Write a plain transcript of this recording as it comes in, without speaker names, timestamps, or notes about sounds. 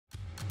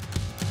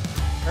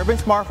Urban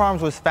Smart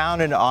Farms was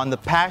founded on the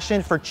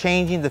passion for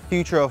changing the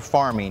future of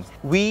farming.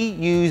 We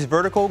use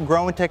vertical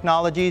growing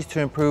technologies to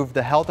improve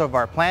the health of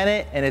our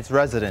planet and its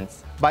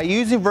residents. By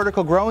using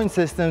vertical growing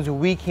systems,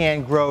 we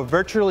can grow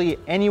virtually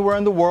anywhere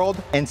in the world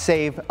and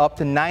save up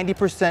to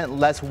 90%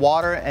 less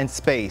water and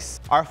space.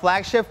 Our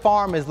flagship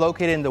farm is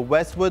located in the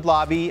Westwood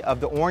lobby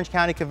of the Orange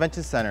County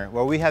Convention Center,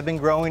 where we have been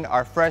growing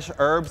our fresh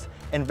herbs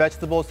and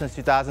vegetables since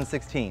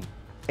 2016.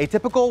 A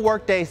typical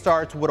workday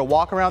starts with a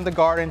walk around the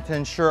garden to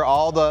ensure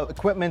all the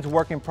equipment's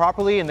working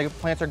properly and the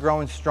plants are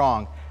growing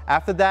strong.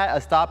 After that, a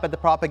stop at the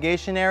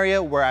propagation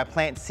area where I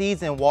plant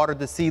seeds and water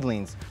the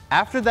seedlings.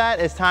 After that,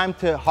 it's time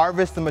to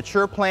harvest the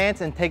mature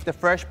plants and take the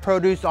fresh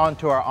produce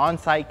onto our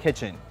on-site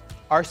kitchen.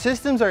 Our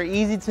systems are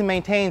easy to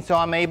maintain, so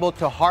I'm able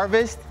to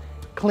harvest,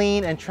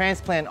 clean, and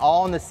transplant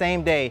all in the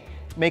same day,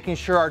 making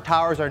sure our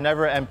towers are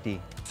never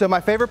empty. So my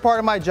favorite part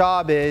of my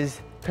job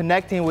is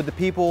connecting with the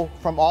people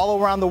from all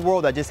around the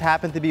world that just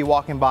happen to be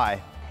walking by.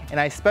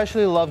 And I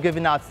especially love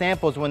giving out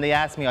samples when they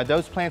ask me, are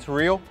those plants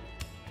real?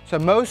 So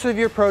most of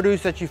your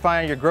produce that you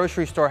find in your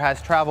grocery store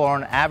has traveled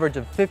on an average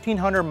of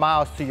 1,500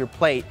 miles to your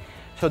plate.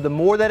 So the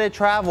more that it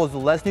travels, the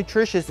less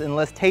nutritious and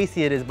less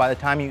tasty it is by the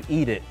time you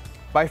eat it.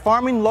 By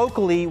farming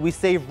locally, we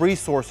save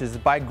resources.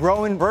 By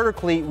growing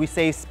vertically, we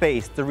save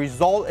space. The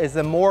result is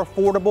a more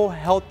affordable,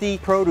 healthy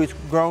produce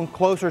grown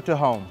closer to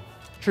home.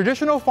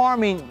 Traditional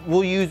farming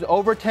will use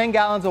over 10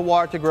 gallons of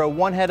water to grow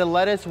one head of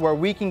lettuce, where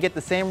we can get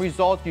the same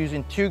results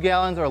using 2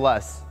 gallons or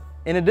less.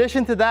 In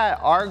addition to that,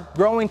 our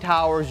growing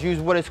towers use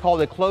what is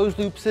called a closed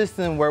loop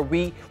system, where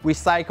we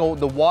recycle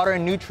the water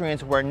and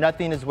nutrients where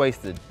nothing is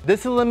wasted.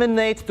 This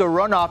eliminates the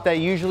runoff that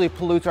usually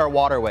pollutes our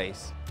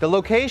waterways. The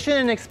location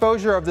and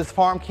exposure of this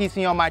farm keeps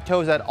me on my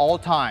toes at all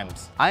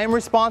times. I am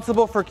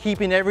responsible for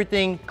keeping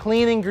everything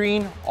clean and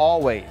green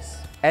always.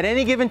 At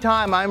any given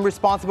time, I'm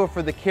responsible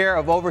for the care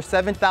of over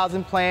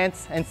 7,000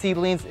 plants and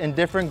seedlings in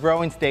different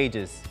growing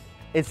stages.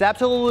 It's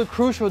absolutely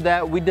crucial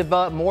that we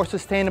develop more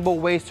sustainable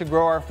ways to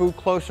grow our food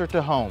closer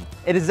to home.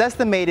 It is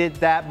estimated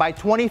that by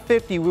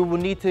 2050, we will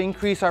need to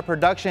increase our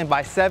production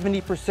by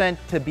 70%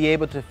 to be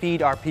able to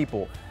feed our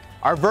people.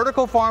 Our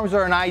vertical farms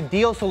are an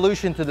ideal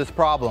solution to this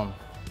problem.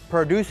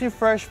 Producing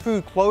fresh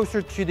food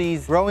closer to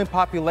these growing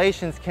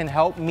populations can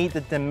help meet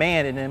the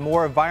demand in a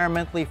more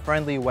environmentally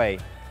friendly way.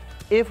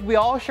 If we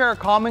all share a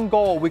common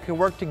goal, we can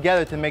work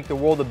together to make the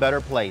world a better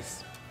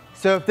place.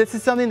 So if this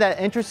is something that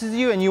interests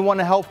you and you want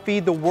to help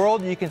feed the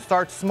world, you can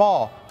start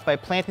small by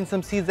planting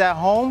some seeds at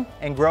home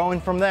and growing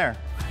from there.